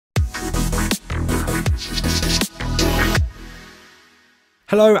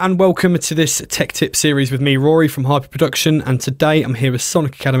Hello and welcome to this tech tip series with me, Rory from Hyper Production, and today I'm here with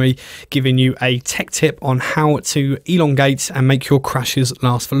Sonic Academy giving you a tech tip on how to elongate and make your crashes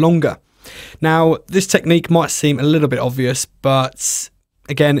last for longer. Now, this technique might seem a little bit obvious, but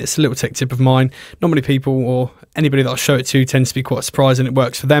again, it's a little tech tip of mine. Not many people or anybody that I show it to tends to be quite surprised and it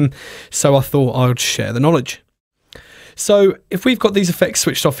works for them, so I thought I would share the knowledge. So if we've got these effects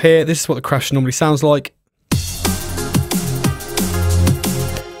switched off here, this is what the crash normally sounds like.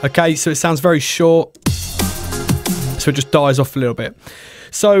 Okay, so it sounds very short, so it just dies off a little bit.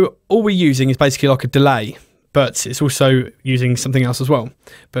 So all we're using is basically like a delay, but it's also using something else as well.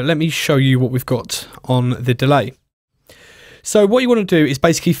 But let me show you what we've got on the delay. So what you want to do is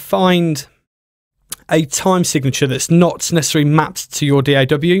basically find a time signature that's not necessarily mapped to your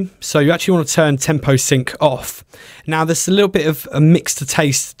DAW. So you actually want to turn tempo sync off. Now there's a little bit of a mix to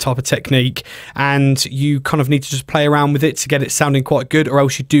taste type of technique, and you kind of need to just play around with it to get it sounding quite good, or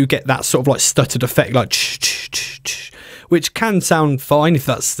else you do get that sort of like stuttered effect, like which can sound fine if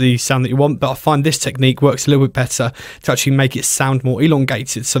that's the sound that you want, but I find this technique works a little bit better to actually make it sound more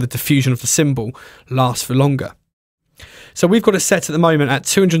elongated, so the diffusion of the cymbal lasts for longer. So we've got it set at the moment at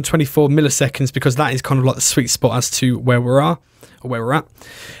 224 milliseconds because that is kind of like the sweet spot as to where we're at.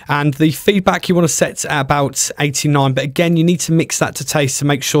 And the feedback you want to set at about 89, but again, you need to mix that to taste to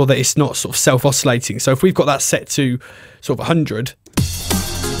make sure that it's not sort of self-oscillating. So if we've got that set to sort of 100,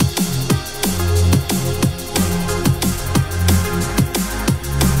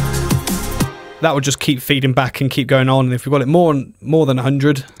 that will just keep feeding back and keep going on. And if we've got it more than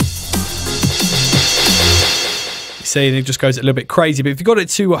 100, see, and it just goes a little bit crazy. But if you got it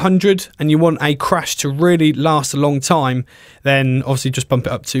to 100 and you want a crash to really last a long time, then obviously just bump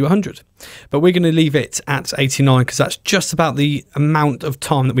it up to 100. But we're going to leave it at 89 because that's just about the amount of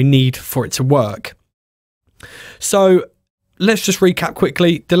time that we need for it to work. So let's just recap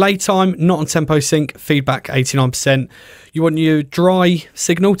quickly. Delay time, not on tempo sync, feedback 89%. You want your dry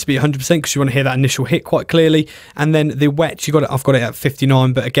signal to be 100% because you want to hear that initial hit quite clearly. And then the wet, I've got it at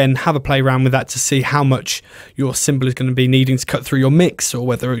 59, but again, have a play around with that to see how much your cymbal is going to be needing to cut through your mix, or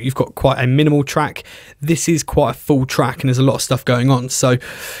whether you've got quite a minimal track. This is quite a full track and there's a lot of stuff going on. So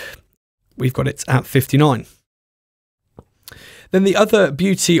we've got it at 59. Then the other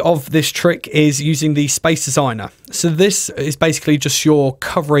beauty of this trick is using the space designer. So this is basically just your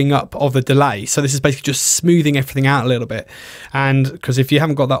covering up of the delay. So this is basically just smoothing everything out a little bit. And because if you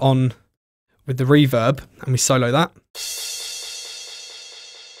haven't got that on with the reverb, and we solo that.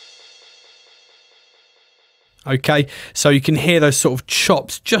 Okay, so you can hear those sort of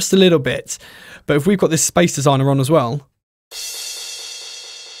chops just a little bit. But if we've got this space designer on as well,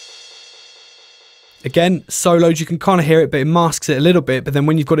 again, soloed, you can kind of hear it, but it masks it a little bit. But then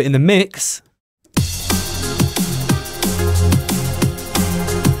when you've got it in the mix,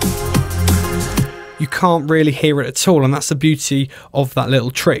 you can't really hear it at all. And that's the beauty of that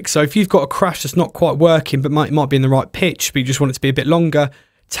little trick. So if you've got a crash that's not quite working, but might be in the right pitch, but you just want it to be a bit longer,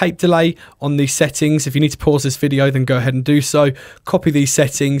 tape delay on these settings. If you need to pause this video, then go ahead and do so. Copy these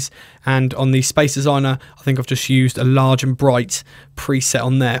settings, and on the space designer, I think I've just used a large and bright preset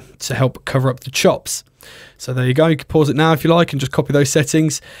on there to help cover up the chops. So there you go. You can pause it now if you like and just copy those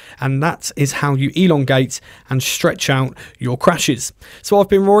settings, and that is how you elongate and stretch out your crashes. So I've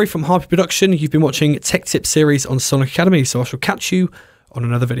been Rory from Hyper Production. You've been watching Tech Tip series on Sonic Academy, so I shall catch you on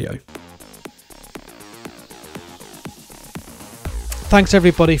another video. Thanks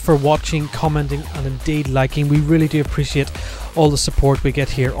everybody for watching, commenting, and indeed liking. We really do appreciate all the support we get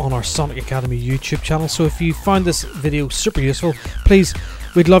here on our Sonic Academy YouTube channel. So if you found this video super useful, please,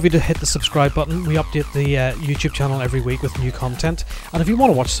 we'd love you to hit the subscribe button. We update the YouTube channel every week with new content. And if you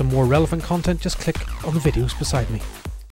want to watch some more relevant content, just click on the videos beside me.